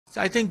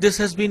I think this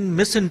has been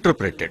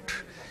misinterpreted.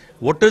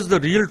 What is the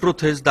real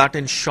truth is that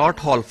in short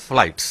haul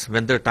flights,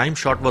 when the time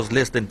short was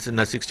less than in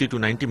a 60 to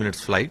 90 minutes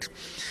flight,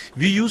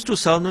 we used to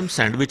serve them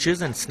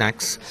sandwiches and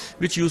snacks,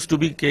 which used to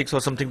be cakes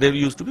or something. They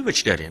used to be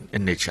vegetarian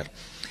in nature.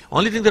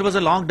 Only thing, there was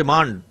a long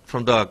demand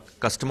from the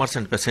customers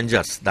and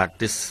passengers that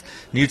this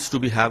needs to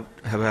be have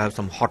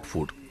some hot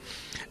food.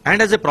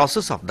 And as a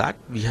process of that,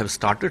 we have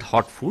started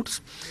hot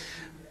foods.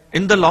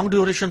 In the long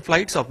duration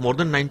flights of more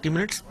than 90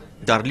 minutes,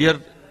 the earlier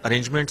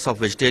arrangements of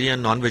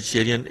vegetarian,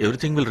 non-vegetarian,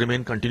 everything will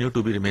continue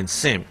to remain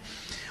same.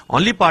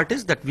 Only part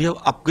is that we have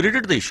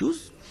upgraded the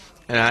issues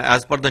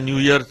as per the new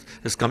year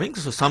is coming.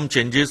 So some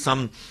changes,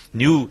 some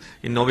new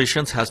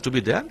innovations has to be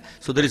there.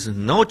 So there is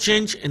no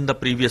change in the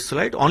previous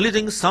slide. Only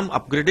thing, some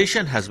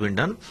upgradation has been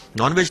done.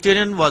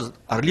 Non-vegetarian was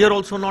earlier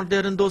also not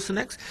there in those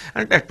snacks,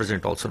 and at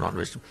present also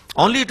non-vegetarian.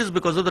 Only it is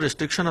because of the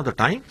restriction of the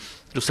time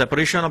to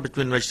separation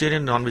between vegetarian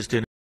and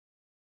non-vegetarian.